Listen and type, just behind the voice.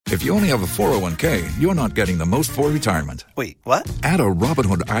If you only have a 401k, you're not getting the most for retirement. Wait, what? Add a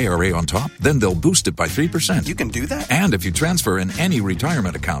Robinhood IRA on top, then they'll boost it by 3%. You can do that? And if you transfer in any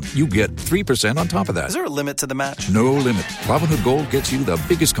retirement account, you get 3% on top of that. Is there a limit to the match? No limit. Robinhood Gold gets you the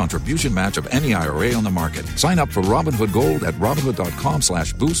biggest contribution match of any IRA on the market. Sign up for Robinhood Gold at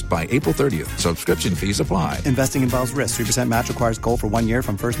Robinhood.com/boost by April 30th. Subscription fees apply. Investing involves risk. 3% match requires gold for 1 year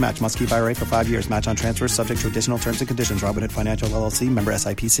from first match. Must keep IRA for 5 years. Match on transfers subject to additional terms and conditions. Robinhood Financial LLC, member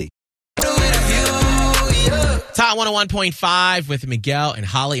SIPC. Top 101.5 with Miguel and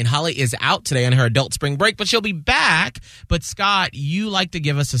Holly. And Holly is out today on her adult spring break, but she'll be back. But Scott, you like to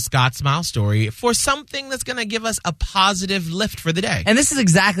give us a Scott Smile story for something that's going to give us a positive lift for the day. And this is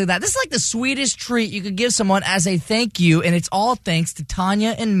exactly that. This is like the sweetest treat you could give someone as a thank you. And it's all thanks to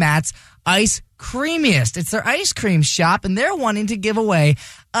Tanya and Matt's Ice Creamiest. It's their ice cream shop, and they're wanting to give away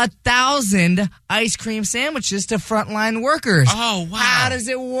 1,000 ice cream sandwiches to frontline workers. Oh, wow. How does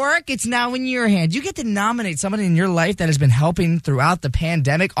it work? It's now in your hands. You get to nominate somebody in your life that has been helping throughout the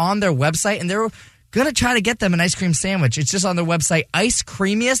pandemic on their website, and they're going to try to get them an ice cream sandwich. It's just on their website,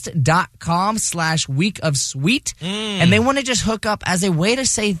 icecreamiest.com/weekofsweet. And they want to just hook up as a way to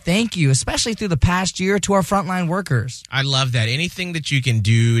say thank you, especially through the past year, to our frontline workers. I love that. Anything that you can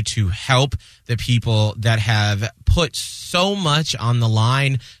do to help the people that have put so much on the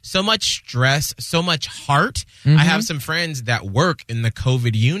line, so much stress, so much heart. I have some friends that work in the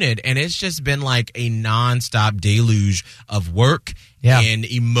COVID unit, and it's just been like a nonstop deluge of work and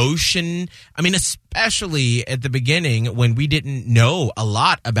emotion. I mean, especially at the beginning when we didn't know a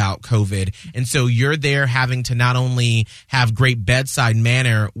lot about COVID. And so you're there having to not only have great bedside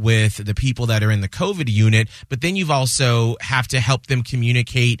manner with the people that are in the COVID unit, but then you've also have to help them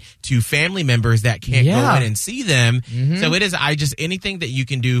communicate to family members that can't go in and see them. So it is, anything that you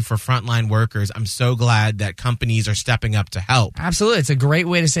can do for frontline workers, I'm so glad that companies are stepping up to help. Absolutely. It's a great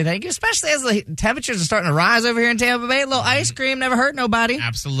way to say thank you, especially as the temperatures are starting to rise over here in Tampa Bay. A little ice cream never hurt nobody.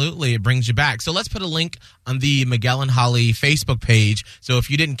 Absolutely. It brings you back. So let's put a link on the Miguel and Holly Facebook page. So if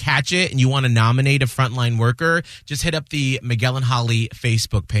you didn't catch it and you want to nominate a frontline worker, just hit up the Miguel and Holly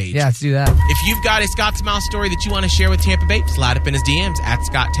Facebook page. Yeah, let's do that. If you've got a Scott Smile story that you want to share with Tampa Bay, slide up in his DMs at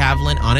Scott Tavlin on